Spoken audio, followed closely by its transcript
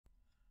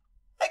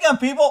Damn,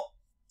 people!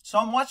 So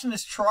I'm watching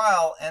this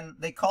trial, and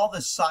they call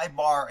this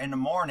sidebar in the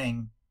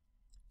morning.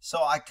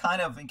 So I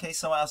kind of, in case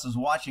someone else is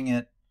watching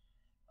it,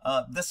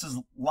 this is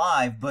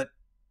live, but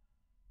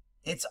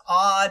it's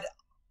odd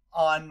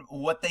on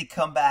what they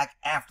come back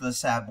after the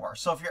sidebar.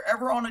 So if you're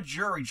ever on a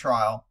jury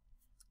trial,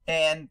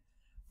 and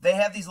they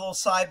have these little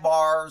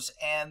sidebars,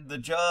 and the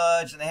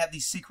judge, and they have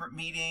these secret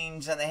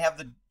meetings, and they have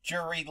the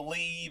jury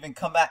leave and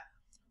come back,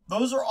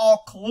 those are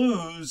all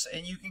clues,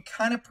 and you can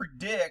kind of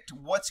predict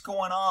what's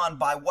going on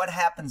by what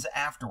happens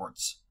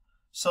afterwards.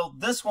 So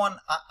this one,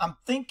 I'm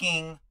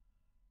thinking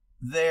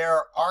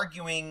they're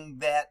arguing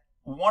that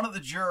one of the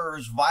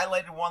jurors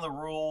violated one of the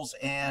rules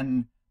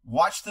and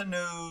watched the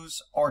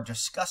news or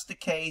discussed the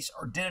case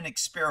or did an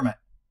experiment.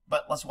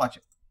 But let's watch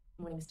it.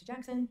 Good morning, Mr.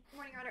 Jackson. Good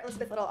morning, Your Honor.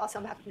 Elizabeth Little, also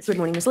on behalf of Mr. Good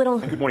morning, Ms. Little.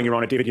 And good morning, Your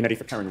Honor. David Yannetti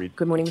for Karen Reed.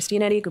 Good morning, Ms.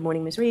 Giannetti. Good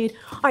morning, Ms. Reed.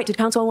 All right, did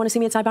counsel want to see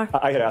me at sidebar?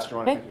 I had asked, Your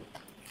Honor. Okay. Thank you.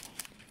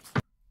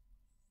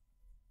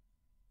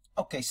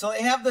 Okay, so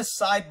they have this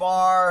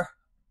sidebar.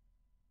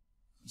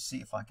 Let's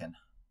see if I can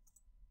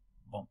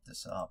bump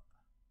this up.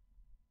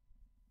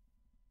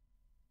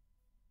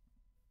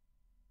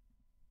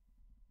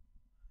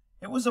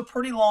 It was a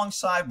pretty long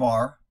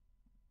sidebar.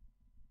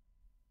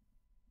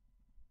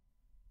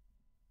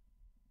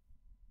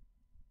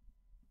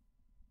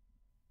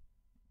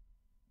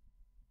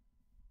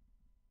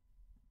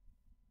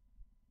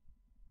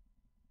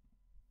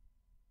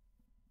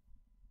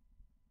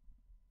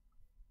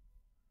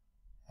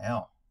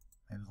 Hell,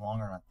 it was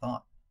longer than I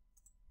thought.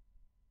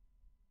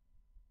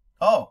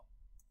 Oh,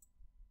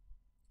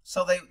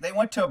 so they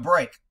went to a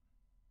break.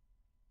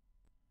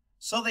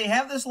 So they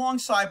have this long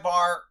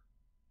sidebar.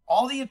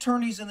 All the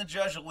attorneys and the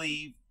judge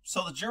leave,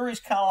 so the jury's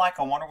kind of like,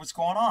 I wonder what's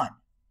going on.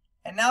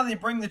 And now they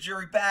bring the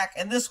jury back,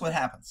 and this is what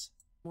happens.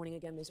 Morning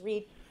again, Ms.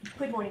 Reed.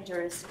 Good morning,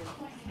 jurors.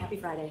 Happy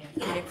Friday.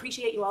 I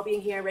appreciate you all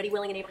being here, ready,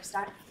 willing, and able to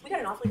start. We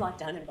got an awfully lot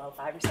done in about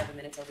 5 or 7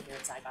 minutes over here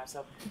at sidebar,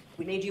 so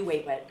we made you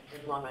wait, but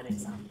in the long run,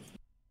 it's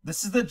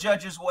This is the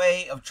judge's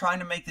way of trying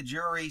to make the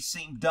jury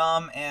seem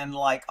dumb and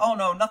like, oh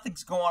no,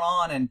 nothing's going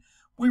on, and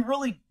we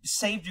really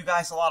saved you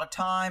guys a lot of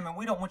time, and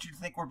we don't want you to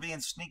think we're being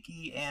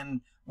sneaky,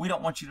 and we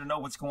don't want you to know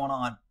what's going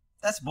on.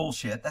 That's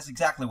bullshit. That's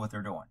exactly what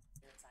they're doing.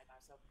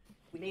 so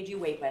we made you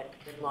wait, but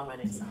in the long run,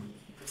 it's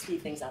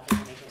speed things up and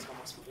make things go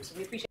more smoothly. So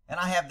we appreciate. And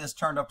I have this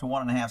turned up to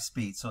 1.5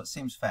 speed, so it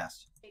seems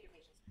fast. Your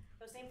patience.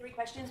 Those same 3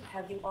 questions,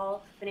 have you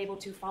all been able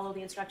to follow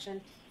the instruction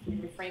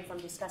and refrain from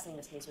discussing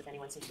this case with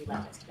anyone since we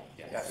left yesterday?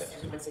 Yes.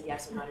 Everyone said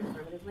yes or nodded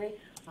affirmatively.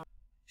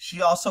 She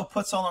also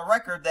puts on the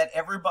record that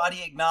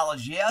everybody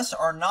acknowledged yes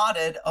or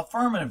nodded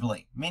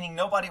affirmatively, meaning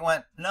nobody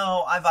went,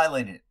 no, I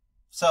violated it.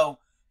 So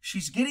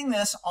she's getting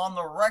this on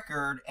the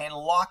record and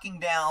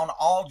locking down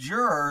all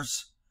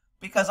jurors,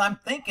 because I'm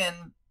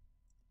thinking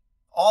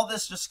all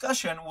this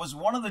discussion was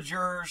one of the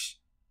jurors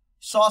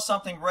saw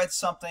something, read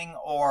something,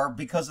 or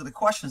because of the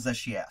questions that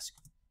she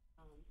asked.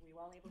 Were you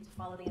all able to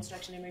follow the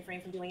instruction and refrain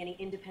from doing any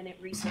independent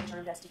research or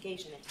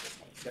investigation into this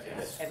case?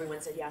 Yes.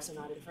 Everyone said yes or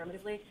nodded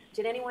affirmatively.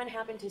 Did anyone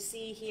happen to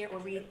see, hear, or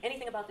read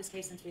anything about this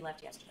case since we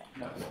left yesterday?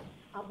 No.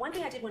 One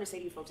thing I did want to say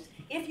to you folks is,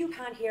 if you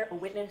can't hear a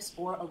witness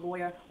or a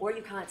lawyer, or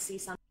you can't see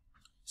something.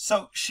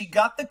 So she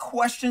got the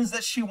questions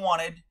that she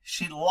wanted.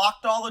 She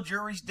locked all the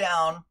juries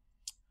down.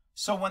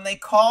 So when they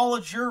call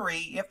a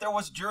jury, if there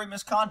was jury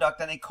misconduct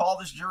and they call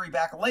this jury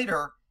back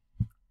later,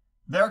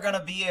 they're going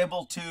to be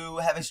able to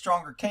have a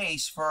stronger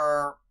case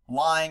for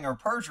lying or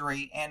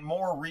perjury and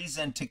more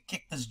reason to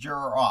kick this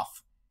juror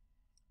off.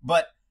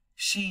 But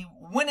she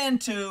went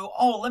into,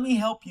 oh, let me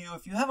help you.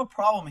 If you have a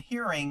problem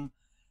hearing,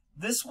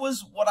 this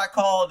was what I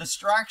call a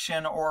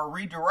distraction or a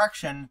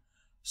redirection.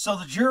 So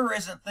the juror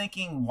isn't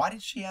thinking, why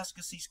did she ask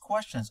us these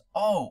questions?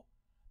 Oh,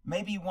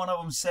 maybe one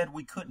of them said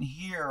we couldn't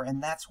hear,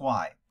 and that's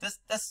why. This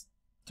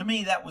to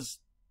me, that was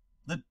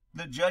the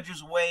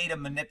judge's way to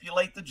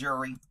manipulate the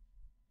jury.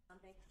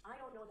 I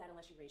don't know that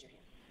unless you raise your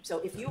hand. So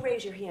if you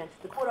raise your hand,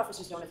 the court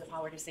officers don't have the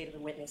power to say to the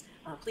witness,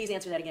 please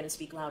answer that again and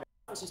speak louder.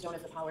 Officers don't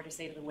have the power to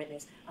say to the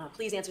witness,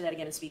 please answer that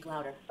again and speak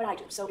louder. But I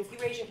do. So if you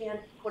raise your hand,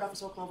 court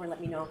officer will come over and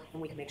let me know,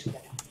 and we can make sure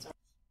that happens.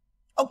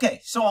 Okay,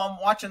 so I'm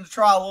watching the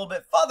trial a little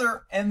bit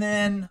further, and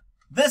then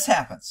this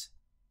happens.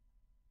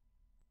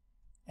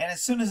 And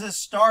as soon as this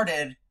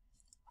started,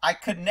 I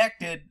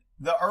connected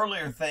the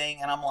earlier thing,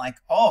 and I'm like,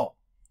 oh.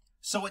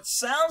 So it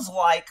sounds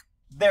like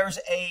there's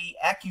a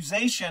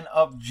accusation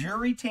of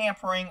jury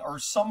tampering, or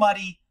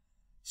somebody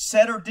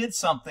said or did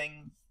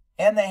something,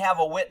 and they have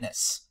a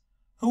witness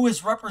who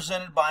is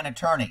represented by an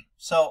attorney.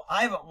 So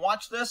I haven't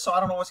watched this, so I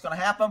don't know what's going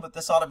to happen, but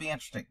this ought to be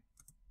interesting.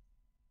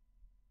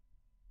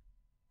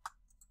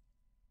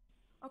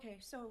 Okay,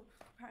 so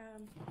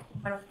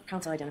why don't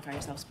counsel identify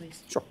yourselves,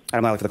 please? Sure.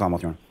 Adam Lally for the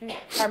Commonwealth, Your Honor.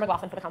 Sarah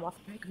McLaughlin for the Commonwealth.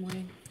 All right, good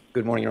morning.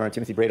 Good morning, Your Honor.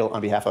 Timothy Bradel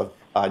on behalf of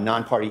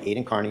non-party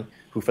Aidan Carney,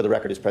 who, for the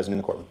record, is present in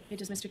the courtroom. Hey,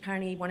 does Mr.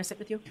 Carney want to sit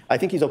with you? I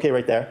think he's okay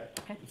right there.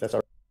 Okay. If that's all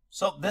right.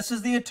 So this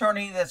is the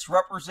attorney that's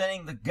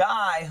representing the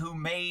guy who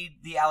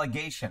made the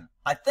allegation.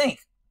 I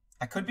think.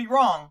 I could be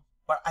wrong,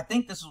 but I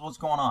think this is what's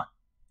going on.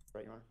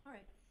 Right, Your Honor. All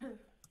right.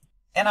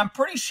 And I'm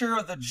pretty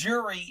sure the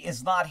jury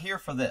is not here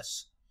for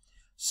this.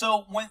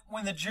 So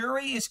when the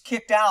jury is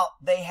kicked out,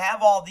 they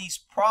have all these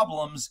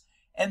problems,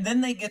 and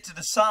then they get to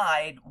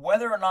decide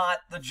whether or not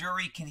the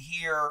jury can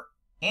hear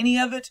any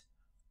of it,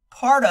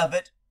 part of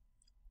it,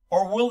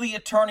 or will the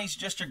attorneys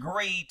just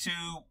agree to,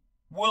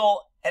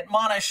 will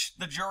admonish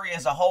the jury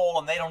as a whole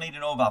and they don't need to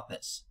know about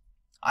this.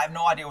 I have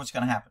no idea what's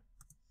going to happen.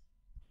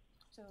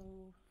 So,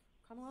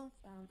 Commonwealth,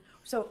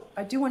 so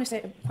I do want to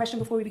say a question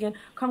before we begin.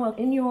 Commonwealth,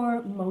 in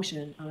your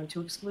motion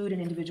to exclude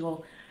an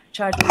individual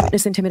charged with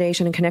witness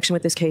intimidation in connection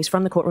with this case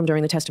from the courtroom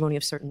during the testimony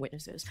of certain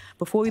witnesses,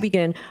 before we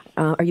begin,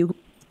 are you...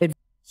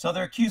 So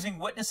they're accusing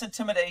witness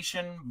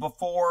intimidation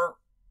before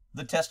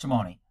the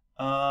testimony.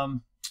 Let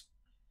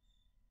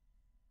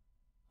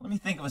me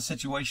think of a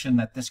situation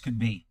that this could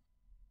be.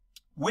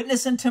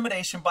 Witness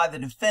intimidation by the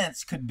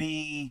defense could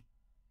be,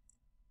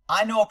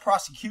 I know a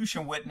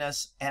prosecution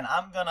witness and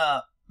I'm going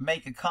to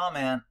make a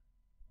comment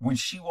when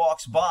she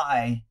walks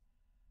by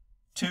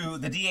to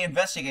the DA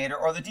investigator,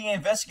 or the DA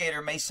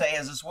investigator may say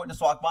as this witness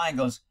walks by and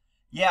goes,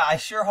 yeah, I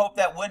sure hope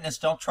that witness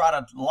don't try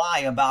to lie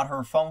about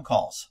her phone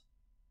calls.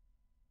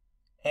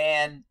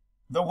 And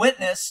the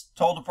witness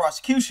told the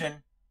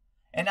prosecution,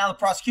 and now the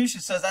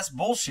prosecution says that's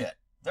bullshit.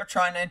 They're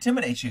trying to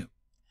intimidate you.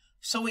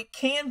 So it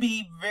can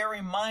be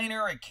very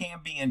minor. It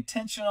can be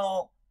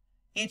intentional.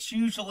 It's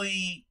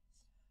usually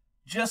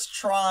just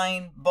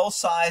trying, both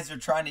sides are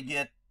trying to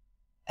get,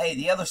 hey,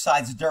 the other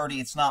side's dirty,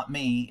 it's not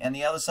me. And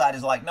the other side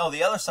is like, no,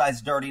 the other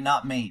side's dirty,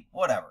 not me.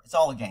 Whatever. It's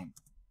all a game.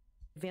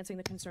 Advancing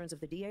the concerns of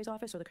the DA's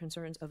office or the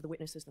concerns of the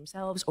witnesses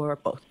themselves, or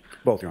both?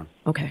 Both, Your Honor.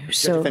 Okay, Judge,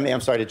 so... if I may, I'm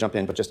sorry to jump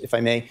in, but just if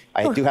I may,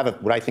 I do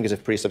have what I think is a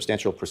pretty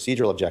substantial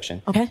procedural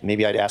objection. Okay.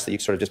 Maybe I'd ask that you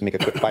sort of just make a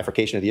quick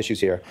bifurcation of the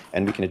issues here,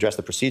 and we can address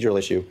the procedural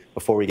issue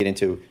before we get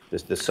into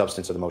the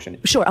substance of the motion.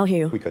 Sure, I'll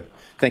hear you. We could.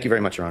 Thank you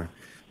very much, Your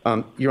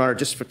Honor. Your Honor,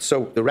 just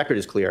so the record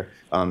is clear,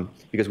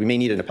 because we may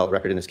need an appellate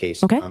record in this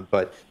case. Okay.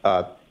 But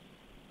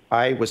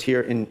I was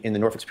here in the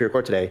Norfolk Superior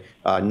Court today,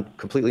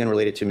 completely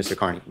unrelated to Mr.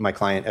 Carney, my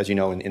client, as you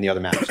know, in the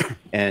other matters.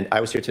 And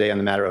I was here today on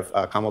the matter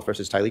of Commonwealth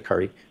versus Tylee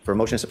Curry for a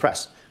motion to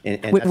suppress.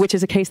 Which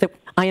is a case that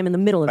I am in the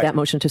middle of that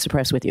motion to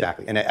suppress with you.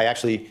 Exactly. And I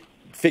actually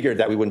figured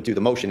that we wouldn't do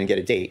the motion and get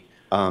a date.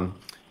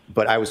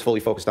 But I was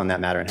fully focused on that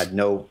matter and had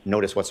no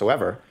notice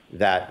whatsoever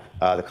that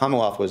the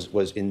Commonwealth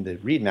was in the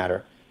Reed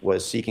matter,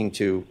 was seeking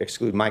to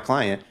exclude my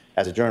client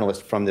as a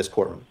journalist from this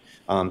courtroom.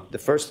 The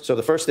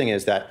first thing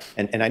is that,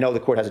 and I know the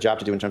court has a job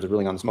to do in terms of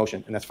ruling on this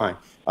motion, and that's fine.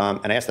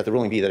 And I ask that the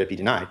ruling be that it be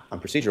denied on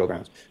procedural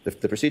grounds. The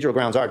procedural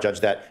grounds are, Judge,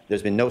 that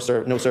there's been no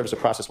service of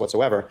process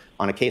whatsoever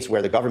on a case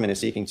where the government is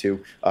seeking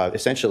to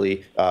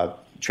essentially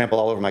trample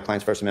all over my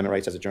client's First Amendment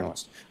rights as a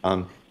journalist.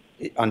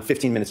 On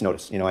 15 minutes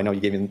notice. You know, I know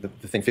you gave me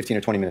the thing 15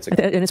 or 20 minutes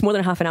ago. And it's more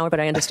than half an hour, but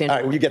I understand. All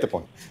right, well, you get the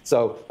point.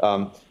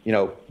 So, you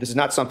know, this is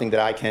not something that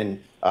I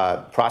can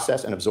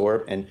process and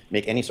absorb and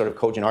make any sort of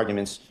cogent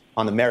arguments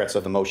on the merits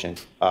of the motion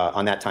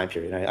on that time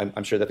period. And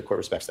I'm sure that the court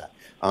respects that.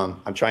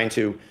 I'm trying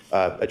to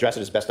address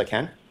it as best I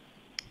can,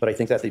 but I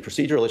think that the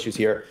procedural issues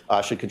here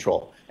should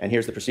control. And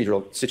here's the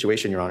procedural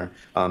situation, Your Honor,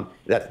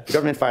 that the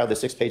government filed the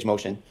 6-page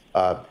motion.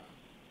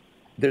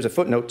 There's a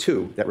footnote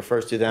 2 that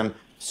refers to them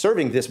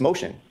serving this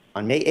motion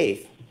on May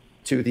 8th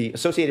to the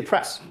Associated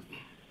Press.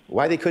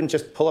 Why they couldn't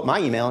just pull up my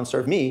email and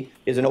serve me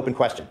is an open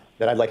question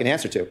that I'd like an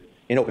answer to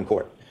in open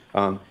court.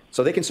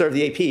 So they can serve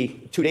the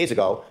AP 2 days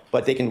ago,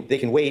 but they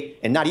can wait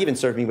and not even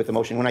serve me with the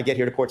motion when I get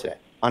here to court today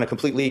on a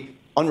completely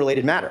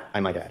unrelated matter, I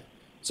might add.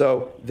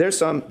 So there's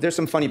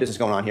some funny business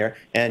going on here,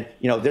 and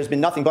you know there's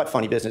been nothing but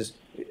funny business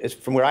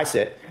from where I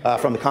sit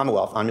from the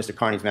Commonwealth on Mr.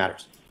 Carney's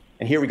matters.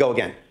 And here we go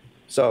again.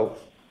 So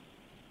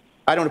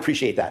I don't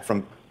appreciate that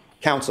from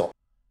counsel.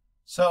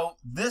 So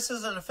this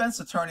is a defense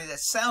attorney that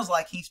sounds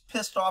like he's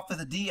pissed off at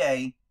the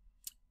DA,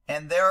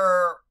 and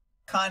they're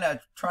kind of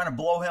trying to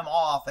blow him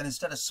off, and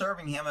instead of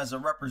serving him as a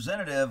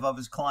representative of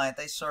his client,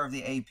 they serve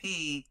the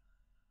AP.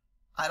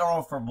 I don't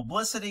know for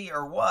publicity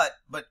or what,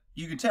 but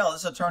you can tell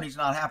this attorney's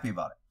not happy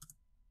about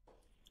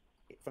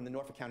it. From the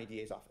Norfolk County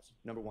DA's office,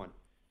 number 1.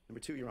 Number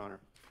 2, Your Honor.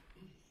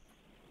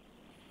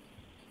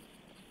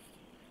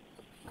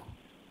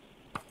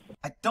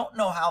 I don't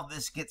know how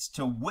this gets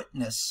to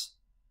witness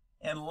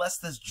unless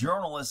this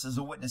journalist is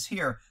a witness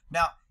here.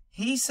 Now,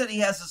 he said he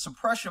has a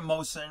suppression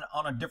motion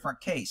on a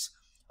different case.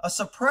 A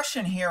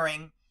suppression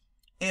hearing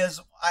is,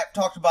 I've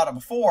talked about it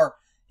before,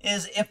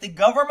 is if the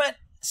government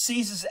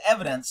seizes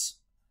evidence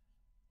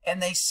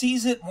and they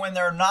seize it when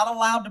they're not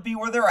allowed to be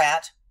where they're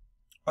at,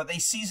 or they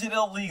seize it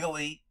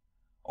illegally,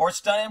 or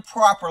it's done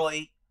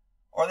improperly,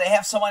 or they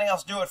have somebody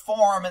else do it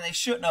for them and they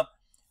shouldn't have,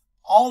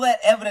 all that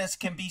evidence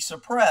can be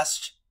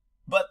suppressed,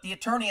 but the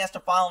attorney has to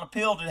file an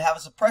appeal to have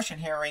a suppression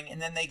hearing,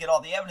 and then they get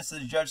all the evidence,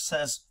 and the judge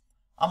says,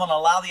 I'm going to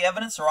allow the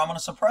evidence or I'm going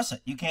to suppress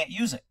it. You can't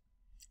use it.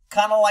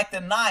 Kind of like the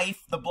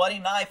knife, the bloody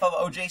knife of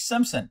O.J.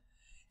 Simpson.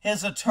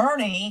 His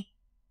attorney,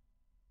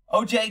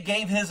 O.J.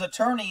 gave his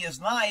attorney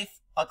his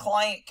knife. A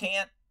client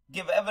can't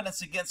give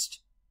evidence against,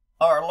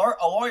 or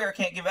a lawyer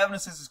can't give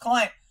evidence against his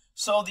client.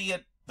 So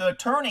the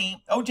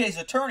attorney, O.J.'s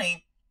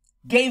attorney,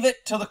 gave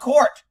it to the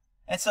court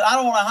and said, I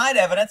don't want to hide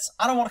evidence.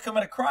 I don't want to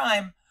commit a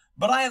crime,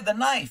 but I have the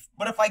knife.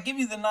 But if I give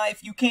you the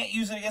knife, you can't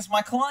use it against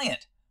my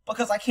client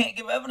because I can't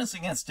give evidence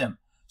against him.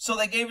 So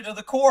they gave it to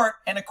the court,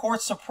 and the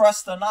court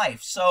suppressed the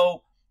knife.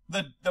 So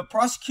the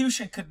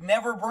prosecution could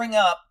never bring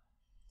up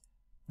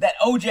that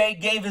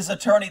OJ gave his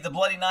attorney the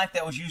bloody knife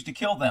that was used to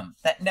kill them.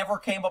 That never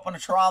came up on a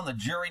trial, and the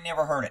jury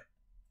never heard it.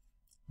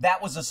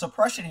 That was a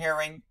suppression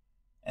hearing,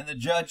 and the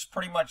judge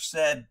pretty much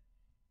said,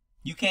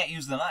 you can't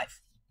use the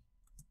knife.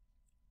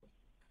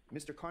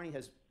 Mr. Carney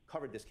has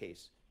covered this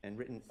case and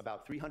written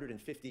about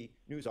 350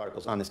 news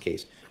articles on this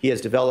case. He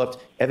has developed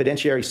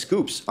evidentiary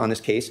scoops on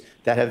this case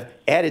that have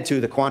added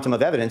to the quantum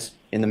of evidence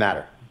in the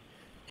matter.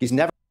 He's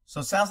never... So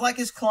it sounds like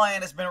his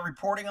client has been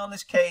reporting on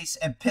this case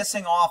and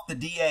pissing off the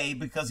DA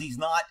because he's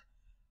not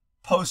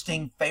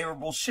posting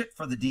favorable shit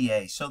for the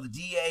DA. So the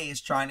DA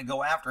is trying to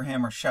go after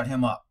him or shut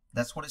him up.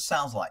 That's what it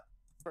sounds like.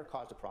 Never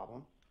caused a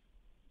problem.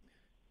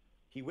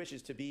 He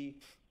wishes to be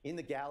in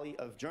the galley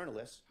of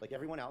journalists like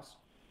everyone else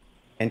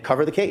and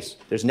cover the case.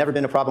 There's never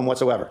been a problem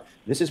whatsoever.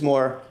 This is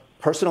more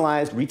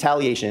personalized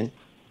retaliation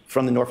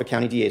from the Norfolk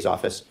County DA's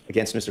office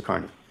against Mr.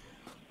 Carney.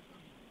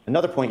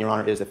 Another point, Your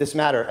Honor, is that this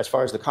matter, as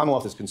far as the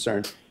Commonwealth is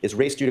concerned, is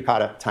res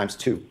judicata times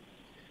 2.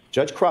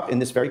 Judge Krupp in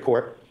this very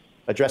court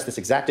addressed this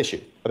exact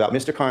issue about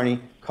Mr. Carney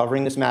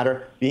covering this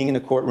matter, being in the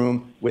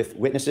courtroom with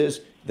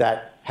witnesses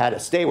that had a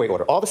stay-away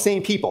order. All the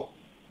same people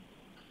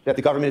that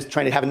the government is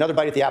trying to have another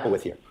bite at the apple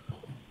with here.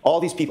 All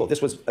these people.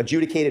 This was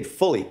adjudicated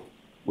fully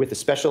with the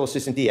Special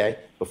Assistant DA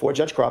before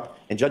Judge Krupp,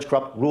 and Judge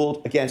Krupp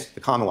ruled against the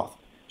Commonwealth.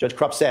 Judge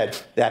Krupp said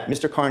that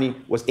Mr. Carney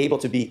was able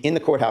to be in the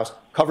courthouse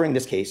covering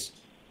this case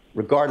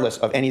regardless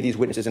of any of these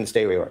witnesses in the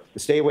stay-away order. The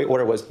stay-away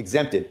order was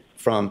exempted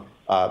from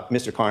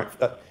Mr.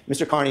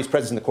 Carney's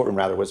presence in the courtroom,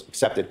 rather, was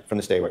accepted from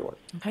the stay-away order.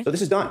 Okay. So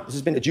this is done. This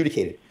has been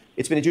adjudicated.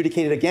 It's been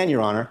adjudicated again,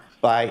 Your Honor,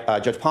 by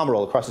Judge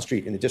Pomeroy across the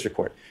street in the district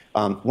court.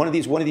 One of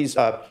these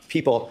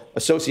people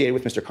associated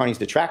with Mr. Carney's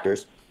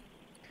detractors,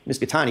 Ms.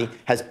 Gattani,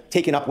 has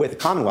taken up with the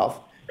Commonwealth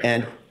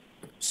and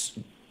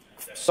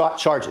sought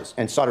charges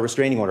and sought a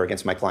restraining order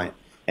against my client.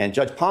 And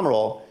Judge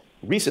Pomeroy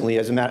recently,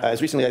 as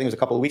recently, I think it was a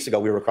couple of weeks ago,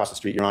 we were across the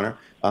street, Your Honor,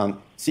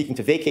 seeking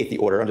to vacate the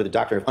order under the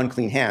doctrine of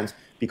unclean hands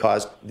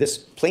because this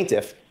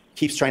plaintiff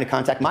keeps trying to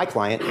contact my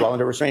client while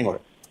under a restraining order.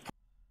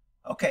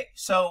 Okay,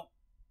 so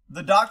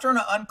the doctrine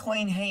of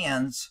unclean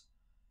hands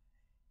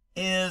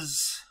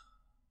is,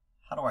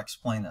 how do I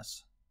explain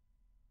this?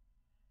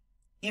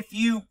 If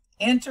you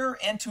enter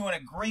into an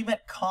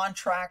agreement,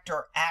 contract,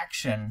 or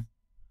action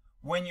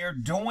when you're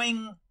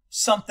doing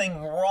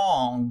something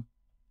wrong,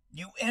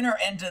 you enter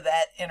into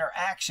that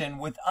interaction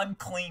with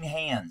unclean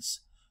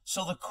hands.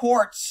 So the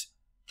courts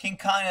can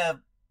kind of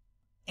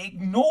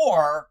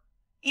ignore,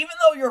 even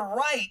though you're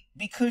right,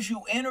 because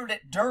you entered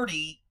it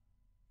dirty,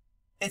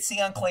 it's the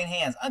unclean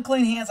hands.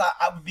 Unclean hands,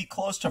 I would be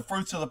close to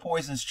fruits of the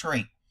poisonous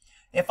tree.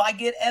 If I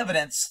get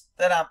evidence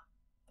that I'm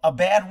a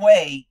bad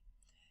way,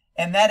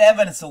 and that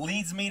evidence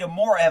leads me to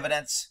more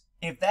evidence,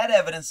 if that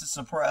evidence is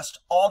suppressed,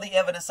 all the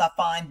evidence I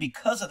find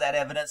because of that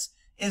evidence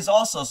is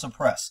also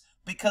suppressed,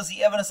 because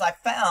the evidence I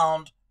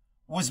found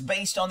was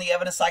based on the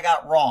evidence I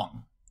got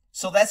wrong.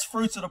 So that's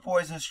fruits of the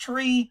poisonous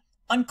tree.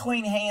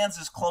 Unclean hands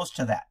is close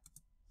to that.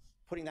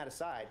 Putting that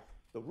aside,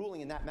 the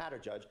ruling in that matter,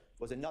 Judge,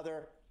 was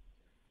another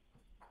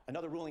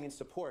ruling in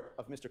support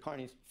of Mr.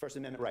 Carney's First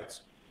Amendment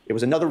rights. It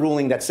was another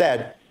ruling that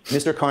said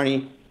Mr.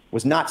 Carney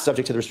was not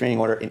subject to the restraining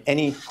order in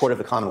any court of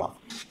the Commonwealth.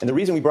 And the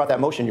reason we brought that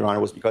motion, Your Honor,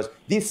 was because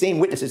these same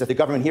witnesses that the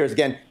government here is,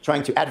 again,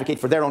 trying to advocate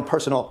for their own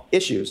personal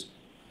issues,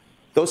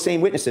 those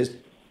same witnesses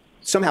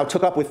somehow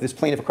took up with this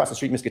plaintiff across the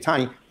street, Ms.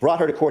 Gattani, brought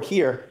her to court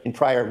here in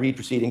prior Reed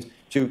proceedings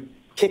to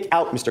kick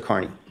out Mr.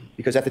 Carney,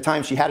 because at the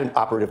time she had an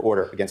operative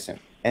order against him.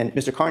 And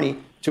Mr.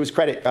 Carney, to his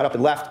credit, got up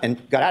and left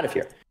and got out of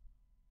here.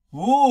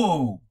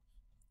 Ooh.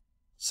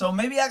 So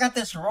maybe I got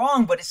this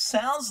wrong, but it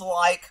sounds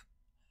like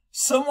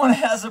someone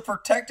has a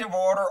protective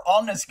order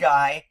on this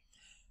guy.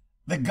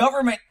 The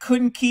government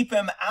couldn't keep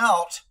him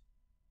out.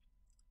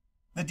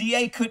 The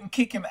DA couldn't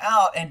kick him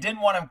out and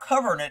didn't want him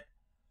covering it.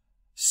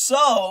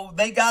 So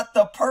they got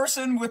the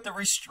person with the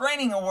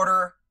restraining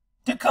order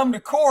to come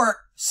to court,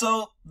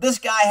 so this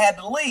guy had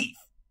to leave.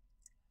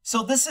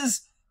 So this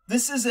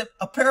is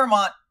a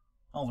paramount.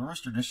 Oh, the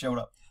rooster just showed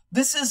up.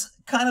 This is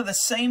kind of the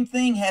same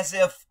thing as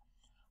if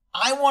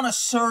I want to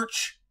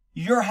search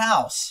your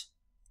house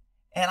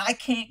and I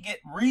can't get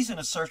reason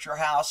to search your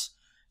house.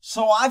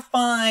 So I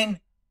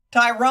find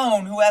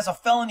Tyrone, who has a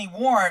felony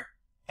warrant,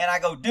 and I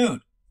go,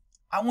 dude,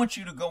 I want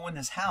you to go in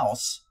this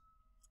house.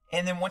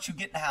 And then once you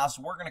get in the house,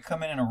 we're going to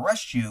come in and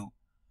arrest you.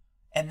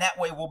 And that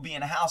way we'll be in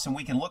the house and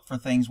we can look for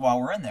things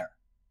while we're in there,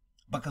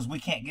 because we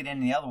can't get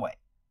in the other way.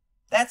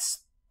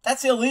 That's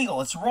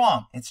illegal. It's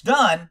wrong. It's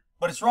done,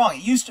 but it's wrong.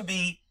 It used to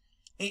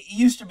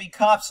be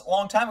cops a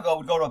long time ago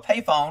would go to a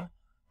payphone,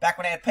 back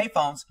when they had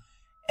payphones,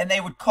 and they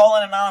would call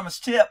an anonymous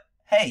tip.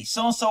 Hey,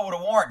 so-and-so with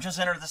a warrant just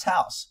entered this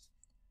house.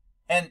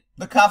 And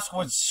the cops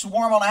would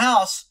swarm on the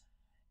house,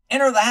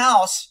 enter the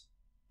house.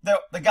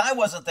 The guy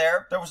wasn't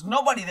there. There was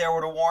nobody there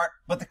with a warrant,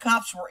 but the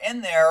cops were in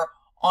there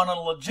on a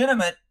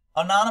legitimate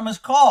anonymous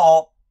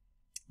call.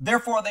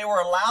 Therefore, they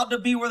were allowed to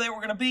be where they were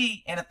going to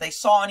be. And if they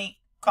saw any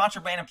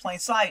contraband in plain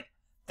sight,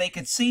 they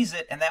could seize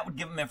it, and that would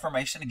give them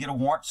information to get a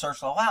warrant, search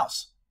the whole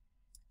house.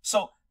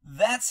 So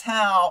that's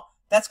why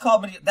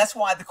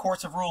the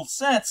courts have ruled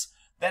since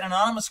that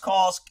anonymous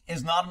calls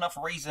is not enough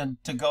reason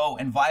to go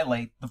and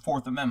violate the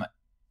Fourth Amendment.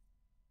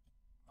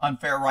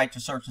 Unfair right to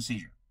search and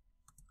seizure.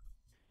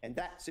 And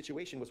that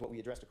situation was what we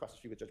addressed across the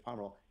street with Judge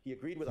Pomeroy. He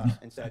agreed with us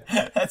and said...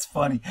 That's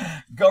funny.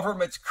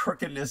 Government's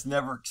crookedness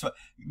never...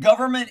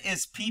 Government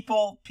is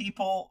people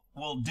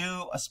will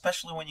do,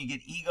 especially when you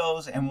get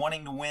egos and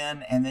wanting to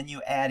win, and then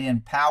you add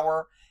in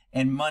power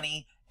and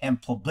money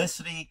and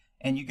publicity,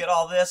 and you get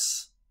all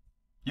this,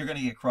 you're going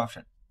to get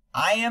corruption.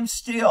 I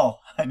know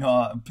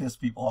I'm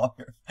pissed people off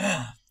here.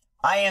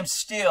 I am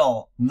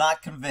still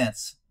not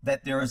convinced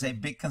that there is a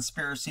big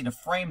conspiracy to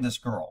frame this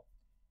girl.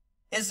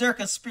 Is there a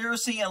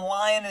conspiracy in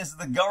lying? Is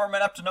the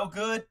government up to no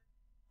good?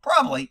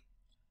 Probably.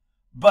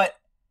 But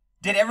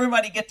did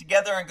everybody get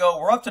together and go,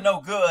 we're up to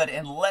no good,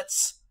 and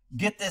let's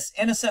get this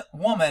innocent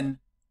woman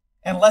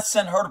and let's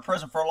send her to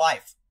prison for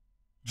life?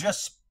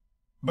 Just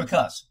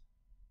because.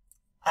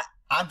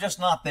 I'm just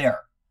not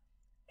there.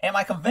 Am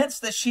I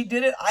convinced that she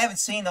did it? I haven't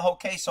seen the whole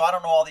case, so I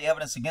don't know all the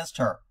evidence against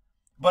her.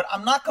 But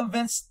I'm not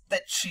convinced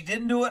that she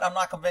didn't do it. I'm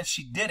not convinced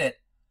she did it.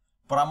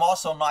 But I'm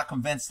also not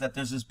convinced that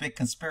there's this big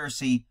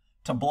conspiracy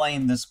to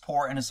blame this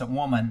poor innocent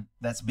woman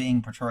that's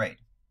being portrayed.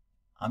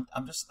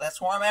 That's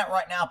where I'm at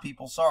right now,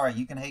 people. Sorry,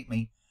 you can hate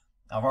me.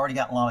 I've already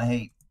gotten a lot of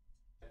hate.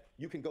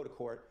 You can go to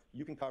court.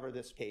 You can cover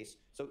this case.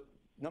 So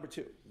number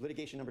two,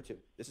 litigation number two.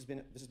 This has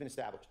been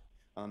established.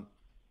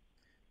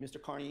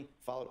 Mr. Carney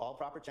followed all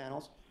proper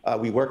channels.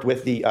 We worked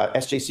with the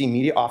SJC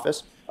media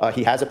office.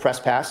 He has a press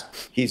pass.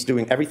 He's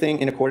doing everything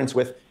in accordance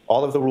with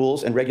all of the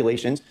rules and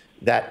regulations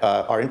that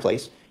are in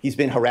place. He's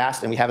been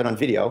harassed, and we have it on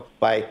video,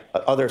 by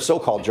other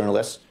so-called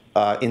journalists.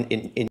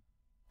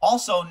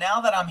 Also, now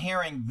that I'm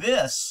hearing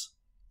this,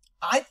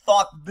 I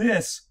thought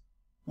this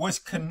was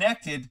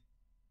connected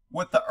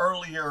with the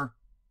earlier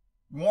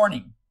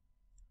warning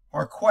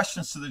or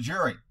questions to the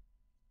jury.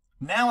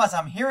 Now, as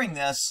I'm hearing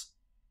this,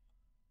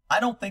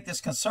 I don't think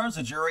this concerns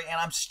the jury, and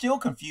I'm still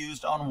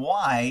confused on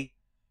why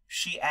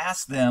she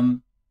asked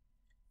them,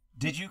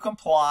 did you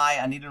comply?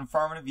 I need an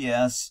affirmative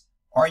yes.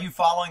 Are you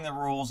following the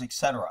rules,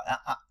 etc.?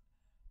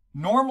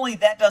 Normally,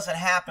 that doesn't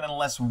happen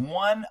unless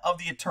one of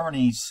the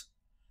attorneys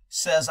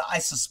says, I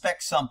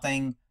suspect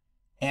something,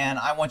 and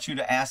I want you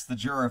to ask the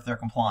juror if they're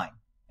complying.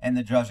 And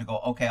the judge will go,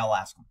 okay, I'll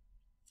ask them.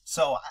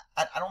 So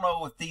I don't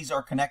know if these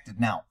are connected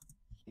now.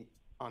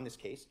 On this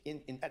case,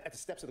 at the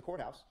steps of the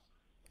courthouse,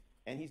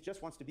 and he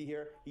just wants to be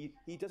here.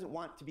 He doesn't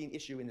want to be an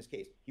issue in this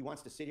case. He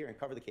wants to sit here and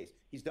cover the case.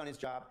 He's done his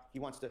job. He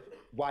wants to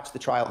watch the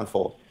trial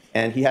unfold.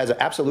 And he has an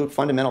absolute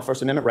fundamental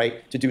First Amendment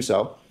right to do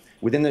so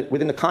within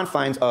the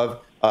confines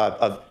of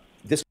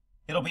this.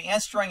 It'll be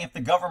interesting if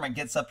the government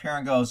gets up here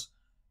and goes,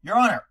 Your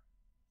Honor,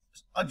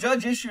 a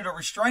judge issued a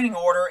restraining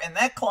order, and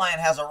that client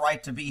has a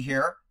right to be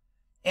here.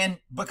 And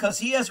because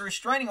he has a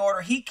restraining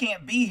order, he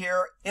can't be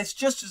here. It's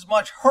just as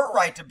much her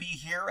right to be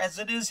here as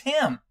it is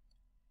him.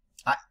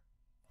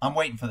 I'm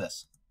waiting for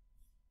this.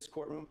 This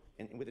courtroom,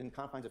 and within the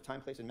confines of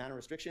time, place, and manner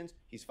restrictions,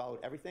 he's followed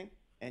everything,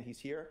 and he's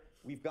here.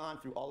 We've gone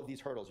through all of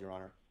these hurdles, Your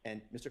Honor, and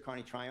Mr.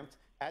 Carney triumphed,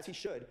 as he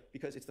should,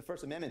 because it's the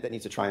First Amendment that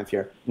needs to triumph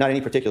here, not any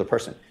particular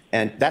person.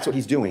 And that's what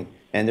he's doing.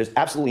 And there's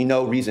absolutely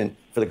no reason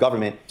for the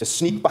government to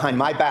sneak behind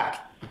my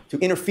back to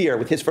interfere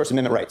with his First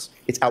Amendment rights.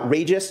 It's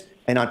outrageous,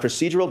 and on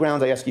procedural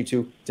grounds, I ask you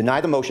to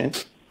deny the motion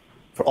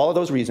for all of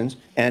those reasons.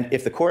 And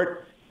if the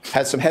court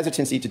has some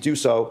hesitancy to do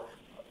so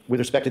with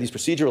respect to these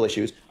procedural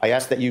issues, I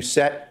ask that you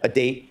set a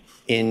date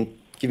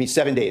give me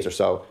 7 days or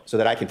so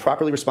that I can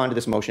properly respond to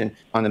this motion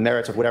on the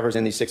merits of whatever's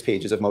in these 6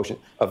 pages of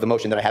the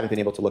motion that I haven't been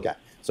able to look at.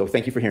 So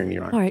thank you for hearing me,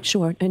 Your Honor. All right,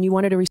 sure. And you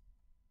wanted to...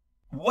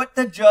 What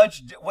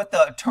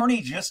the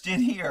attorney just did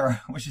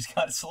here, which is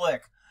kind of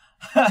slick,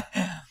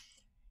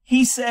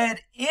 he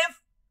said,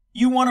 if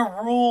you want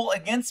to rule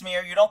against me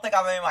or you don't think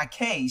I've made my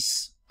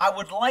case, I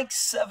would like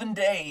 7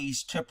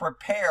 days to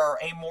prepare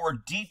a more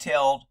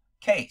detailed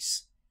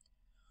case.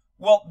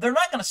 Well, they're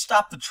not going to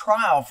stop the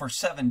trial for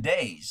 7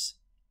 days.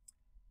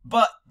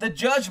 But the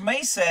judge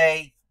may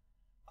say,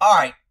 all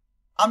right,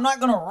 I'm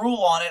not going to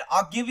rule on it.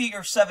 I'll give you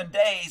your 7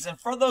 days. And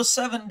for those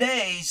 7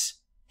 days,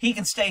 he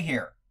can stay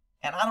here.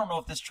 And I don't know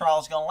if this trial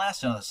is going to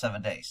last another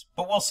 7 days.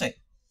 But we'll see.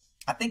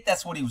 I think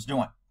that's what he was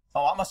doing.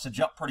 Oh, I must have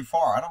jumped pretty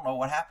far. I don't know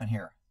what happened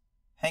here.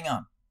 Hang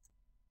on.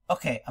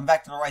 Okay, I'm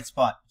back to the right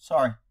spot.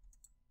 Sorry.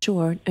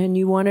 Sure. And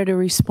you wanted a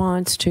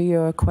response to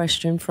your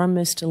question from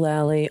Mr.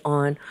 Lally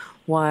on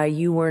why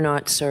you were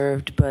not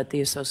served, but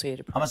the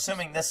Associated Press. I'm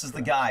assuming this is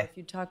the guy. If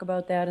you talk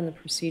about that in the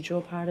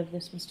procedural part of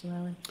this, Mr.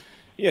 Lally.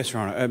 Yes,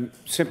 Your Honor.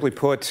 Simply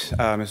put,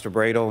 Mr.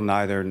 Bradle,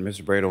 neither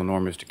Mr. Bradle nor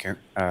Mr.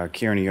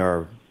 Kearney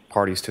are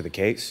parties to the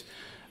case.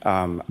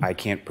 I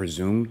can't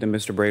presume that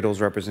Mr.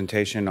 Bradle's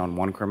representation on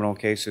one criminal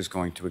case is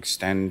going to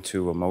extend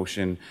to a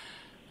motion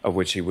of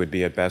which he would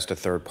be at best a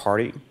third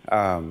party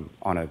on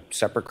a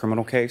separate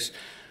criminal case.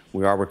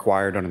 We are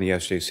required under the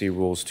SJC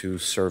rules to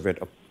serve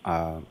it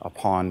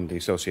upon the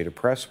Associated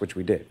Press, which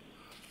we did.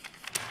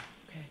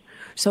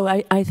 So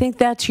I think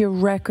that's your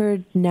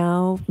record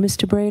now,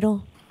 Mr.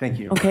 Bradel? Thank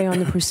you. Okay, on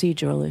the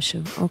procedural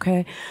issue,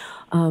 okay?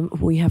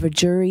 We have a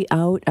jury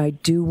out. I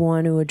do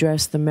want to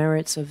address the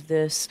merits of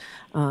this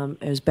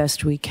as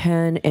best we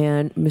can.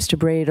 And Mr.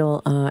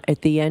 Bradel,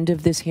 at the end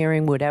of this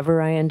hearing,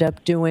 whatever I end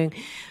up doing,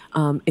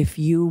 if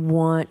you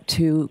want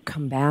to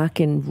come back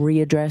and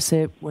readdress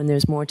it when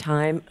there's more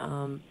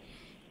time,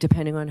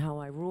 depending on how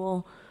I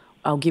rule,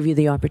 I'll give you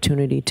the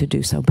opportunity to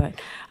do so. But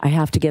I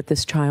have to get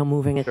this trial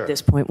moving at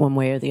this point one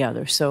way or the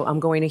other. So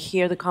I'm going to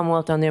hear the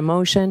Commonwealth on their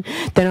motion.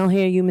 Then I'll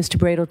hear you, Mr.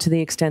 Bradel, to the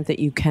extent that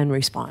you can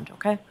respond,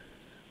 okay?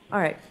 All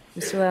right.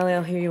 Mr. Lally,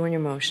 I'll hear you on your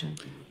motion.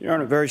 Your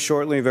Honor, very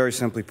shortly, very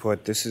simply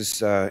put, this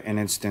is an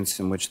instance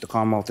in which the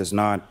Commonwealth is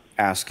not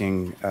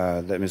asking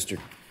that Mr.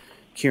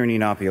 Kearney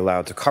not be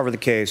allowed to cover the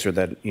case or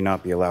that he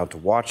not be allowed to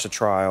watch the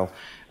trial.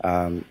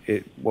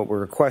 What we're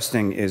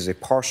requesting is a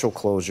partial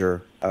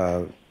closure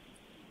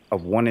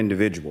of one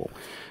individual.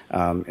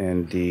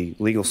 And the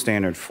legal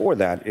standard for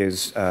that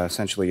is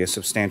essentially a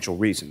substantial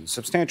reason.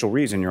 Substantial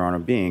reason, Your Honor,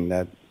 being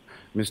that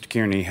Mr.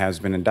 Kearney has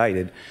been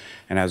indicted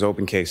and has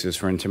open cases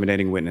for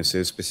intimidating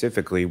witnesses,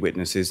 specifically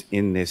witnesses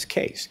in this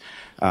case.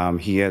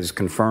 He has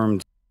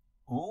confirmed.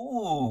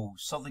 Ooh,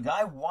 so the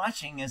guy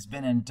watching has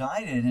been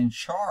indicted and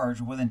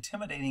charged with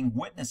intimidating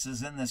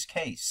witnesses in this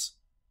case.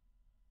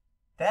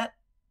 That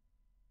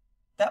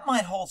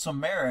might hold some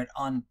merit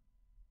on,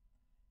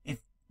 if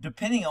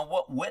depending on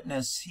what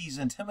witness he's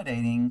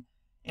intimidating,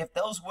 if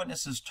those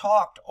witnesses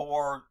talked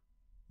or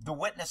the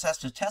witness has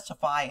to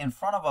testify in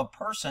front of a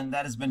person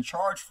that has been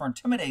charged for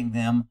intimidating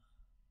them,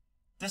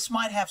 this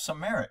might have some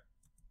merit.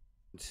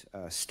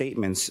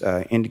 Statements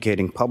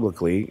indicating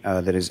publicly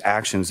that his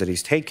actions that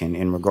he's taken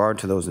in regard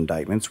to those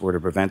indictments were to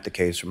prevent the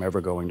case from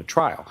ever going to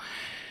trial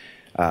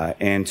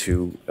and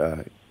to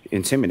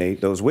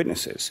intimidate those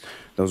witnesses.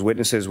 Those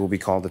witnesses will be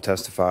called to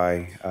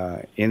testify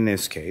in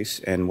this case,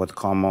 and what the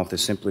Commonwealth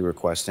is simply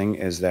requesting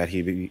is that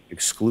he be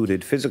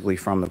excluded physically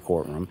from the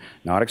courtroom,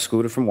 not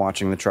excluded from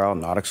watching the trial,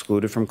 not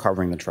excluded from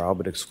covering the trial,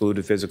 but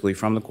excluded physically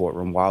from the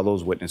courtroom while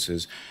those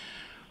witnesses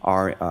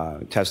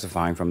are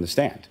testifying from the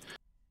stand.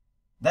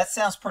 That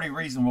sounds pretty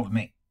reasonable to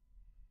me.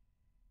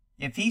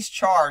 If he's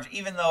charged,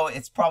 even though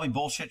it's probably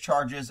bullshit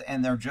charges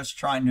and they're just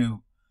trying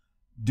to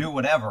do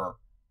whatever,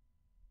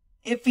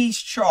 if he's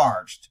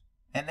charged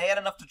and they had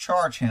enough to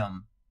charge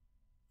him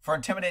for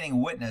intimidating a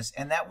witness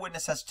and that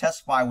witness has to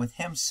testify with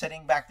him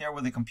sitting back there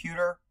with a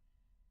computer,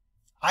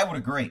 I would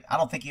agree. I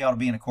don't think he ought to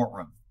be in a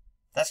courtroom.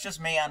 That's just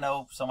me. I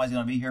know somebody's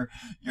going to be here.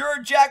 You're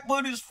a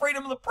jackboot who's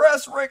freedom of the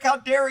press, Rick. How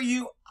dare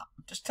you?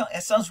 I'm just telling you,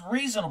 it sounds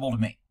reasonable to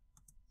me.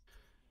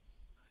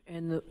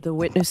 And the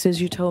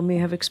witnesses you told me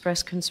have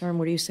expressed concern.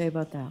 What do you say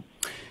about that?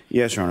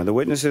 Yes, Your Honor. The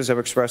witnesses have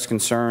expressed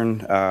concern.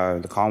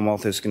 The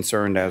Commonwealth is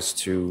concerned as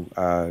to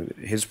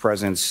his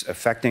presence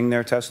affecting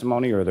their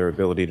testimony or their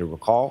ability to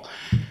recall.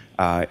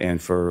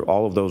 And for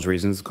all of those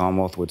reasons, the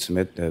Commonwealth would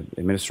submit the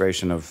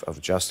administration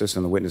of justice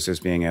and the witnesses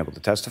being able to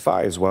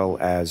testify, as well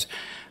as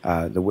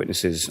the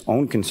witnesses'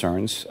 own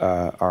concerns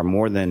are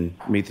more than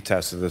meet the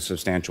test of the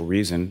substantial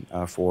reason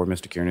for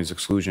Mr. Kearney's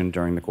exclusion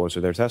during the course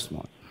of their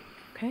testimony.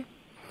 Okay.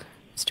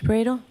 Mr.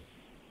 Bradel?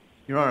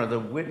 Your Honor, the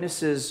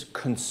witness's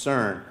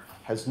concern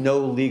has no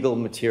legal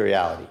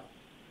materiality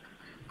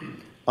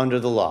under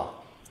the law.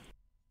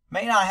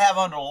 May not have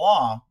under the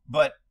law,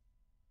 but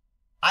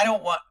I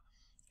don't want...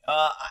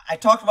 I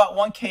talked about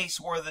one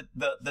case where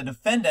the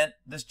defendant,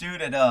 this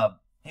dude,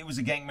 he was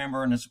a gang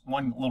member, and this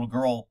one little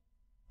girl,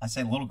 I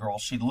say little girl,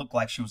 she looked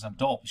like she was an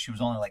adult, but she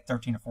was only like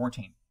 13 or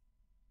 14.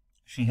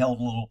 She held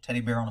a little teddy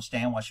bear on a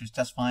stand while she was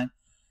testifying,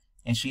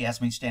 and she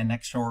asked me to stand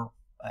next to her,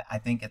 I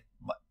think at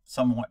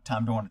some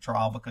time during the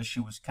trial, because she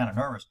was kind of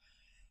nervous.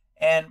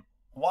 And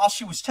while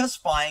she was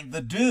testifying,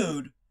 the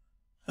dude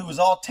who was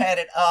all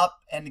tatted up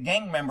and the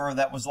gang member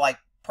that was like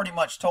pretty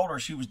much told her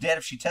she was dead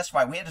if she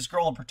testified, we had this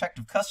girl in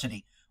protective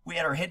custody. We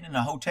had her hidden in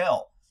a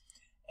hotel.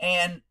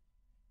 And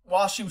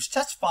while she was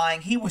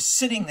testifying, he was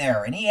sitting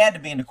there, and he had to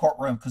be in the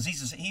courtroom because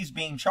he's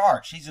being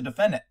charged. He's a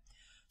defendant.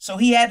 So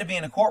he had to be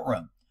in the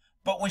courtroom.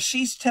 But when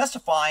she's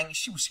testifying,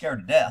 she was scared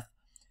to death.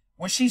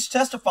 When she's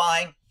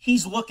testifying,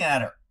 he's looking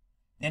at her.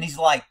 And he's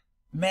like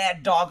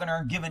mad dogging her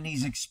and giving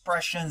these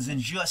expressions and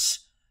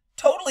just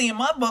totally, in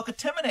my book,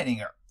 intimidating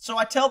her. So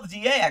I tell the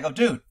DA, I go,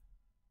 dude,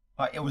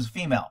 it was a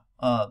female.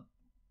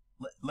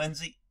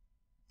 Lindsay.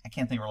 I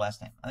can't think of her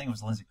last name. I think it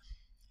was Lindsay.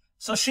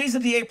 So she's the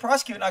DA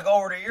prosecutor, and I go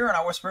over to her and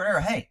I whisper in her,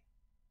 hey,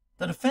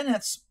 the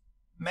defendant's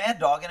mad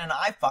dogging and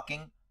eye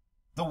fucking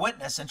the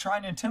witness and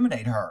trying to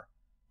intimidate her.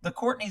 The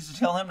court needs to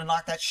tell him to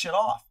knock that shit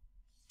off.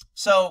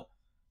 So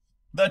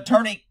the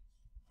attorney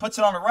puts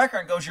it on the record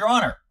and goes, Your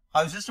Honor,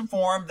 I was just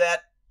informed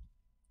that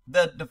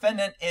the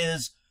defendant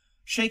is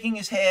shaking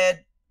his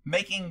head,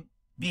 making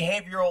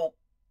behavioral,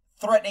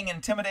 threatening,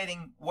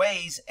 intimidating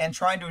ways and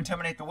trying to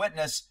intimidate the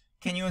witness.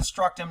 Can you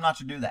instruct him not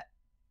to do that?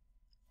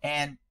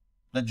 And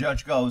the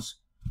judge goes,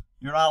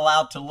 you're not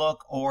allowed to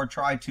look or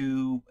try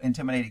to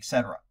intimidate,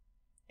 etc.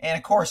 And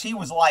of course, he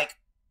was like,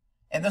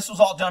 and this was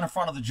all done in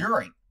front of the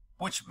jury,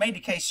 which made the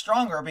case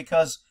stronger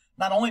because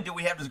not only do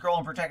we have this girl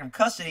in protective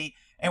custody,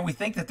 and we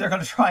think that they're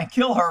going to try and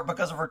kill her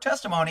because of her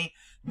testimony.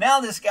 Now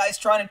this guy's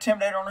trying to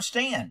intimidate her on her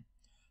stand.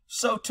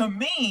 So to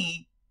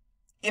me,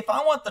 if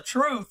I want the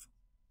truth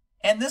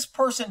and this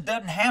person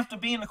doesn't have to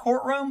be in the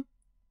courtroom,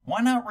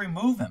 why not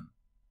remove him?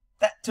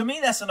 That, to me,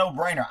 that's a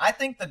no-brainer. I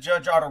think the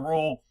judge ought to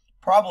rule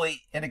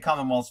probably in the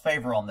Commonwealth's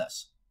favor on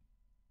this.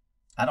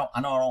 I know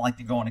I don't like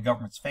to go in the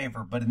government's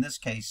favor, but in this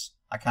case,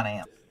 I kind of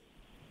am.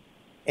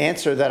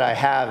 Answer that I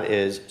have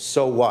is,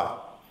 so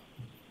what?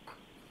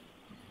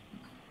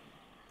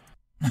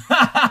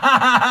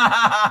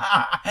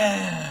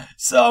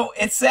 So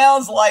it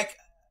sounds like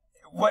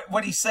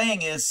what he's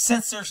saying is,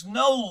 since there's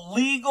no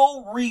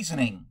legal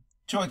reasoning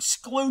to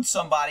exclude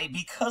somebody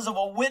because of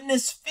a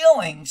witness'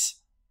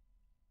 feelings,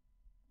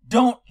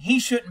 he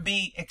shouldn't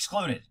be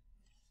excluded.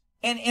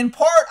 And in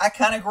part, I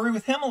kind of agree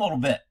with him a little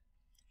bit.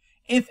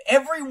 If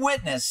every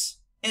witness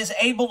is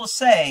able to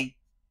say,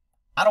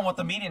 I don't want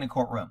the media in the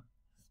courtroom,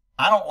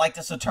 I don't like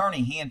this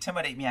attorney, he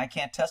intimidated me, I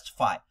can't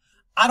testify,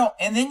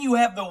 and then you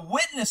have the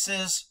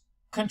witnesses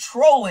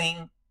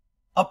controlling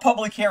a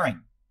public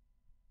hearing.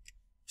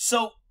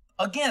 So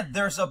again,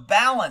 there's a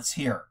balance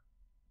here.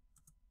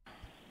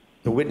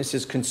 The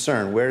witness's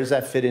concern, where does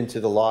that fit into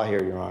the law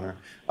here, Your Honor?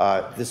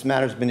 This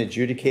matter's been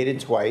adjudicated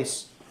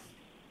twice.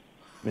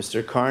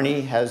 Mr.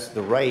 Carney has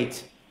the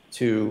right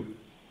to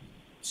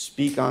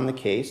speak on the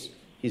case.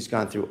 He's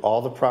gone through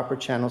all the proper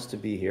channels to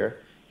be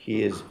here.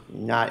 He is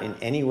not in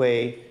any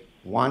way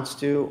wants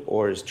to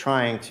or is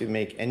trying to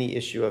make any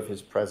issue of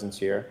his presence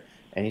here.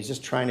 And he's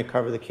just trying to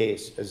cover the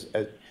case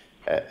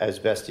as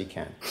best he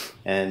can.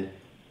 And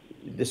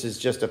this is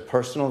just a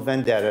personal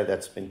vendetta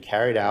that's been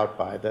carried out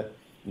by the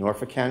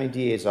Norfolk County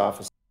DA's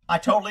office. I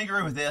totally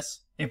agree with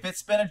this. If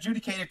it's been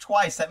adjudicated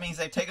twice, that means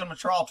they've taken him to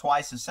trial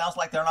twice. It sounds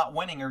like they're not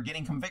winning or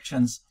getting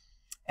convictions,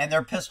 and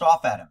they're pissed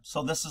off at him.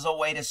 So this is a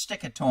way to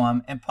stick it to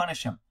him and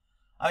punish him.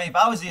 I mean, if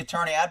I was the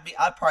attorney,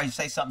 I'd probably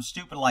say something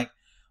stupid like,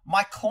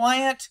 my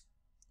client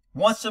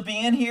wants to be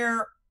in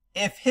here.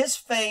 If his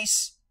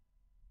face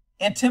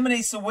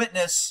intimidates the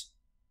witness,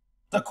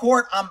 the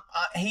court,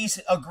 he's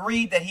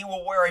agreed that he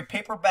will wear a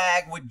paper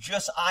bag with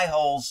just eye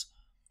holes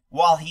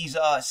while he's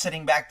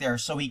sitting back there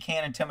so he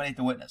can't intimidate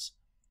the witness.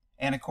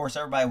 And of course,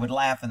 everybody would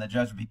laugh and the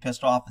judge would be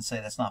pissed off and say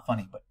that's not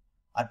funny, but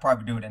I'd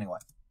probably do it anyway.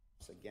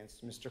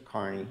 Against Mr.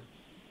 Carney.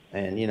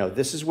 And you know,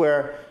 this is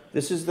where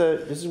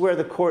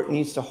the court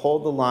needs to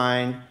hold the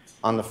line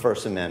on the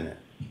First Amendment.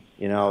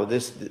 You know,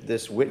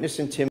 this witness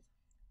intimidation.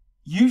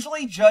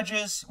 Usually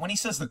judges, when he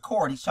says the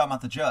court, he's talking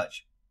about the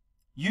judge.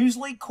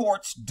 Usually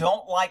courts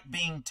don't like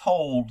being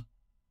told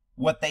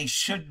what they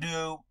should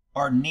do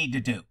or need to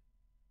do.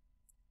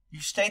 You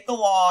state the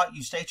law,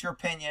 you state your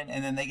opinion,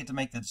 and then they get to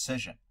make the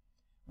decision.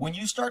 When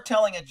you start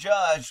telling a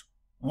judge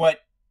what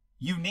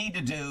you need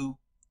to do,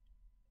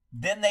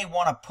 then they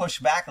want to push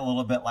back a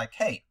little bit like,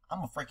 hey,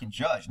 I'm a freaking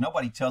judge.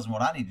 Nobody tells me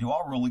what I need to do.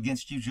 I'll rule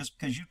against you just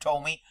because you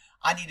told me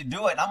I need to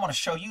do it. And I'm going to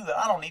show you that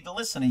I don't need to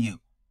listen to you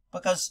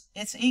because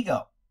it's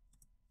ego.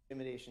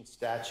 Intimidation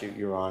statute,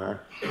 Your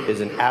Honor, is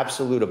an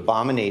absolute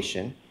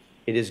abomination.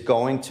 It is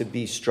going to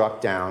be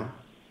struck down.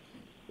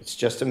 It's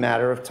just a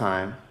matter of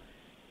time.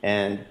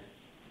 And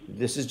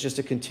this is just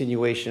a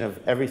continuation of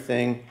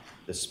everything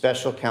the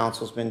special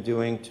counsel's been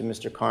doing to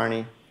Mr.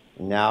 Carney.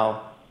 And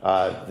now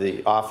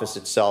the office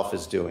itself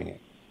is doing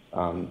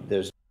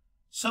it.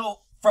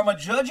 So from a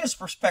judge's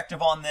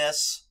perspective on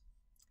this,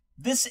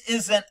 this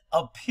isn't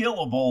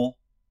appealable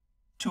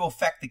to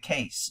affect the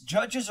case.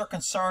 Judges are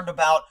concerned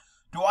about,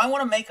 do I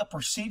want to make a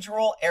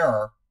procedural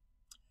error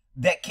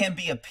that can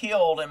be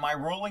appealed and my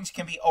rulings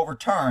can be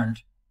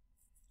overturned?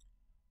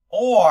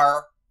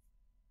 Or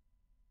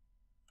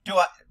do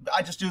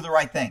I just do the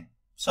right thing?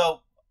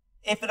 So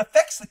if it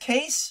affects the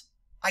case,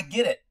 I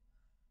get it.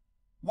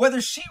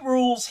 Whether she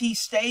rules he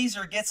stays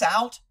or gets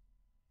out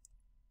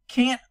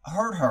can't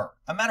hurt her.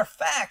 A matter of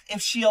fact,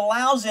 if she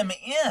allows him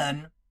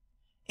in,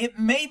 it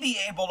may be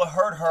able to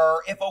hurt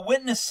her if a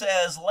witness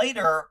says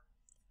later,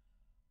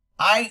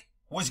 I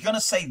was going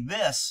to say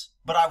this,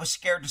 but I was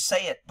scared to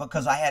say it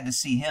because I had to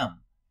see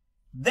him.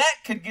 That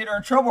could get her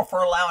in trouble for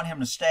allowing him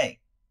to stay.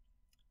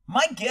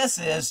 My guess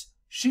is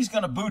she's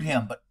going to boot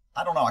him, but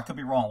I don't know. I could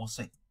be wrong. We'll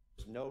see.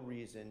 There's no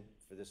reason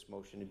for this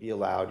motion to be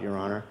allowed, Your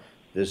Honor.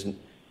 There's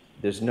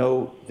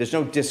no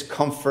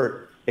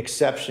discomfort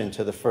exception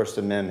to the First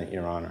Amendment,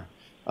 Your Honor.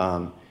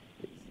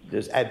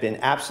 There's been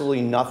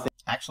absolutely nothing.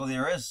 Actually,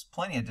 there is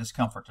plenty of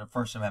discomfort to the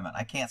First Amendment.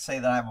 I can't say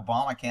that I have a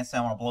bomb. I can't say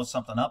I want to blow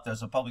something up.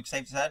 There's a public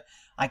safety head.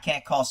 I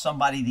can't call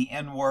somebody the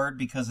N-word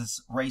because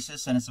it's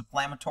racist and it's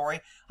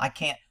inflammatory. I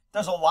can't.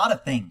 There's a lot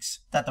of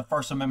things that the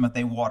First Amendment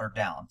they watered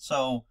down.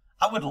 So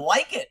I would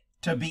like it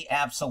to be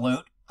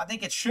absolute. I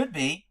think it should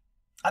be.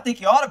 I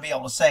think you ought to be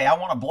able to say, I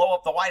want to blow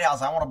up the White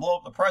House. I want to blow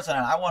up the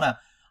president.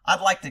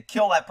 I'd like to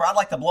kill that. I'd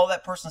like to blow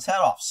that person's head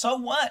off. So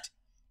what?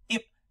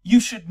 If you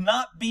should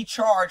not be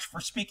charged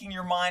for speaking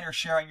your mind or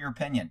sharing your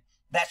opinion.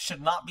 That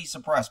should not be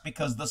suppressed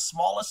because the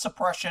smallest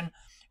suppression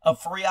of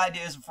free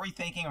ideas and free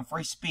thinking and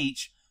free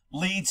speech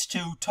leads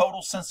to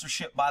total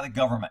censorship by the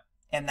government.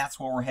 And that's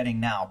where we're heading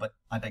now, but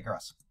I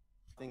digress.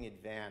 Nothing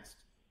advanced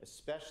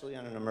especially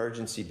on an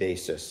emergency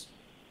basis,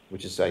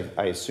 which is,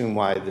 I assume,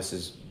 why this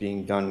is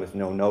being done with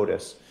no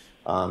notice.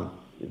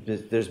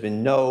 There's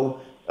been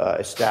no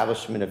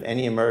establishment of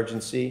any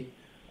emergency.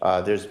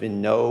 There's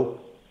been no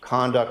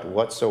conduct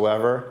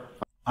whatsoever.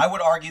 I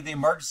would argue the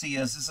emergency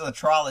is this is a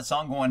trial that's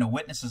ongoing, a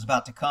witness is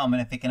about to come,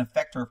 and if it can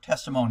affect her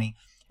testimony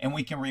and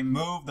we can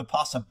remove the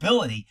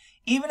possibility,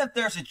 even if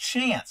there's a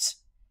chance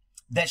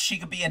that she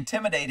could be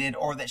intimidated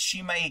or that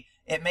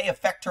it may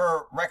affect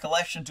her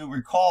recollection to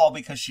recall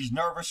because she's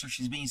nervous or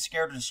she's being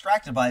scared or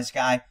distracted by this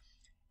guy,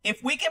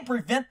 if we can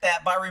prevent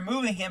that by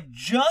removing him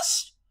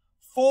just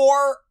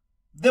for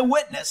the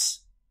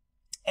witness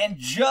and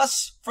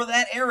just for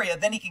that area,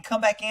 then he can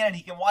come back in and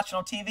he can watch it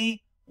on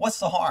TV. What's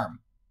the harm?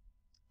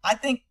 I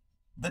think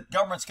the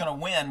government's going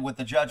to win with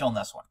the judge on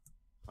this one.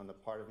 On the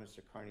part of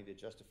Mr. Carney to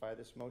justify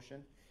this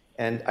motion.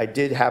 And I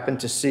did happen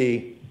to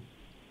see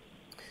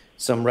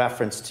some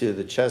reference to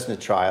the Chesna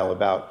trial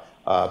about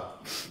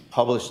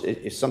published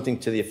something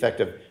to the effect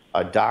of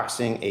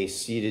doxing a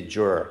seated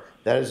juror.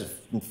 That is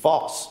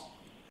false.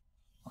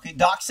 Okay,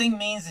 doxing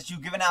means that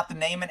you've given out the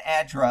name and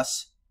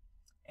address,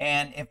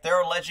 and if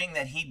they're alleging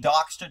that he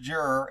doxed a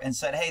juror and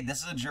said, hey,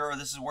 this is a juror,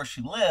 this is where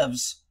she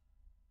lives,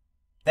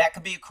 that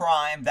could be a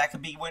crime, that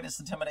could be witness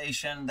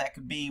intimidation, that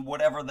could be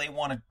whatever they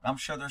want to, I'm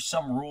sure there's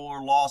some rule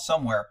or law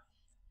somewhere.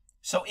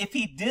 So if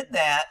he did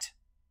that,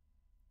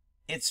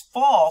 it's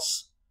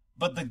false,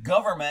 but the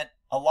government,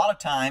 a lot of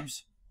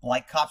times,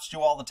 like cops do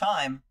all the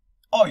time,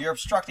 oh, you're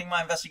obstructing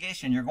my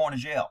investigation, you're going to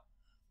jail.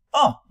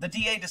 Oh, the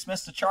DA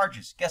dismissed the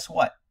charges. Guess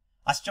what?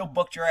 I still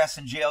booked your ass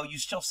in jail. You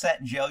still sat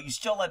in jail. You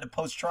still led to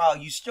post-trial.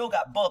 You still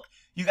got booked.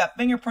 You got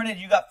fingerprinted.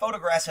 You got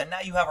photographs, and now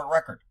you have a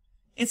record.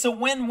 It's a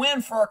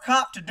win-win for a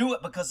cop to do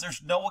it because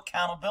there's no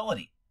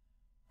accountability.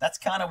 That's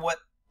kind of what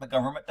the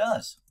government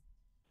does.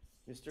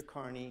 Mr.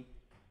 Carney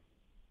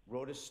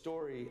wrote a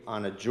story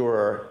on a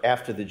juror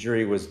after the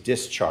jury was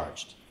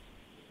discharged.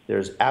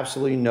 There's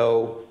absolutely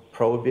no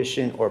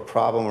prohibition or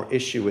problem or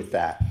issue with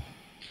that.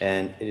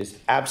 And it is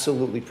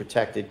absolutely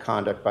protected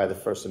conduct by the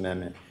First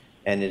Amendment.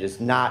 And it is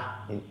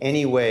not in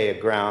any way a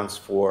grounds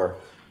for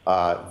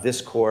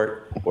this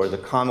court or the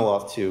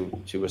Commonwealth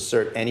to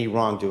assert any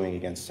wrongdoing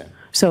against him.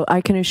 So I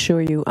can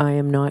assure you I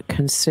am not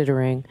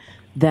considering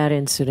that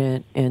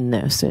incident in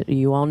this.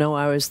 You all know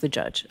I was the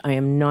judge. I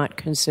am not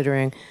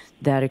considering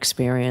that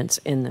experience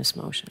in this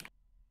motion.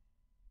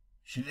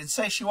 She didn't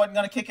say she wasn't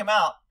going to kick him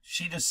out.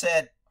 She just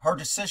said her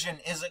decision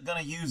isn't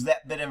going to use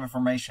that bit of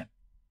information.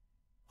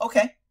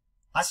 Okay.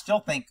 I still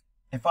think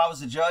if I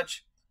was a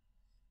judge,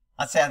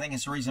 I'd say I think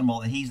it's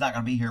reasonable that he's not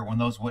going to be here when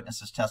those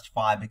witnesses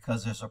testify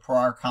because there's a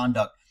prior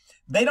conduct.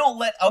 They don't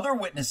let other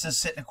witnesses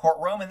sit in a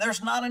courtroom, and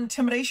there's not an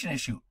intimidation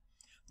issue.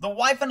 The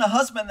wife and the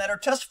husband that are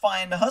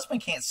testifying, the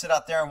husband can't sit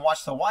out there and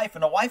watch the wife,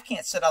 and the wife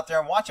can't sit out there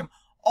and watch him.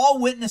 All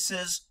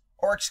witnesses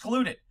are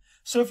excluded.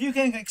 So if you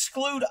can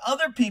exclude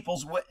other people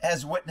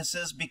as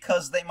witnesses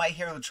because they might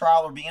hear the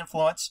trial or be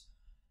influenced,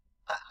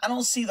 I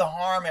don't see the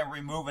harm in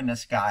removing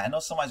this guy. I know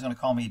somebody's going to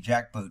call me a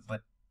jackboot,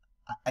 but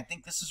I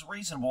think this is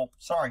reasonable.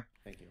 Sorry.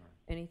 Thank you, Your Honor.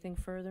 Anything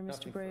further, Mr.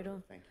 Nothing Bradel?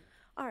 further. Thank you.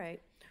 All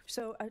right.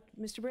 So,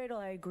 Mr. Bradel,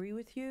 I agree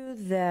with you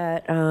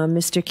that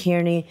Mr.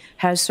 Kearney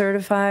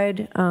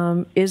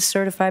is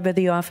certified by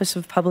the Office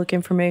of Public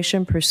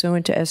Information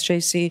pursuant to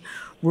SJC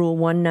Rule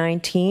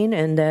 119,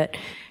 and that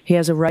he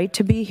has a right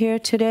to be here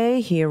today.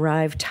 He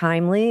arrived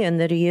timely, and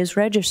that he is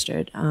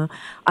registered.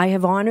 I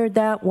have honored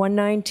that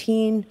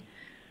 119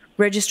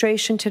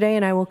 registration today,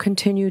 and I will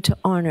continue to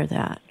honor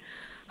that.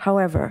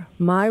 However,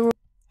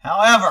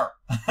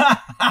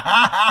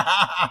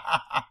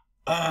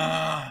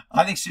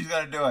 I think she's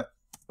going to do it.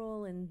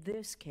 role in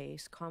this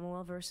case,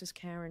 Commonwealth versus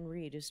Karen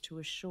Reed, is to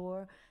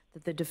assure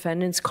that the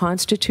defendant's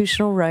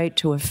constitutional right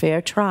to a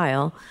fair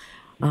trial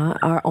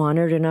are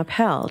honored and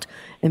upheld.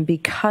 And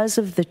because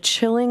of the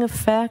chilling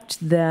effect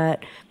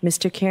that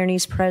Mr.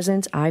 Kearney's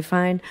presence, I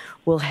find,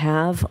 will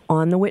have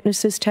on the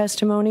witness's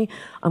testimony,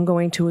 I'm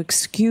going to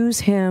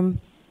excuse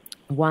him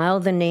while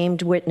the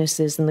named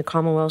witnesses in the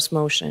Commonwealth's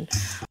motion.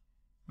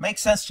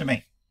 Makes sense to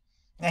me.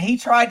 Now, he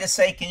tried to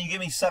say, can you give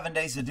me 7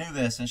 days to do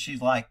this? And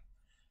she's like,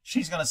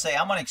 she's going to say,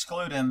 I'm going to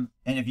exclude him.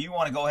 And if you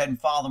want to go ahead and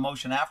file the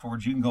motion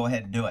afterwards, you can go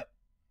ahead and do it.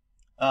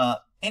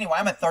 Anyway,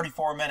 I'm at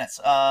 34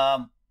 minutes.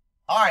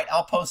 All right,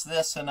 I'll post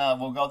this and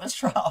we'll go. This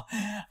trial,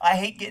 I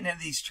hate getting into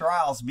these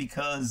trials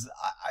because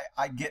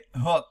I get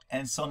hooked.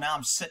 And so now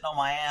I'm sitting on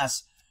my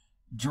ass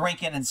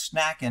drinking and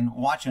snacking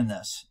watching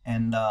this.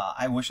 And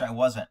I wish I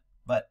wasn't.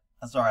 But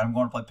that's all right. I'm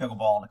going to play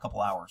pickleball in a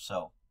couple hours.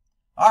 So,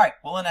 all right,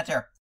 we'll end that there.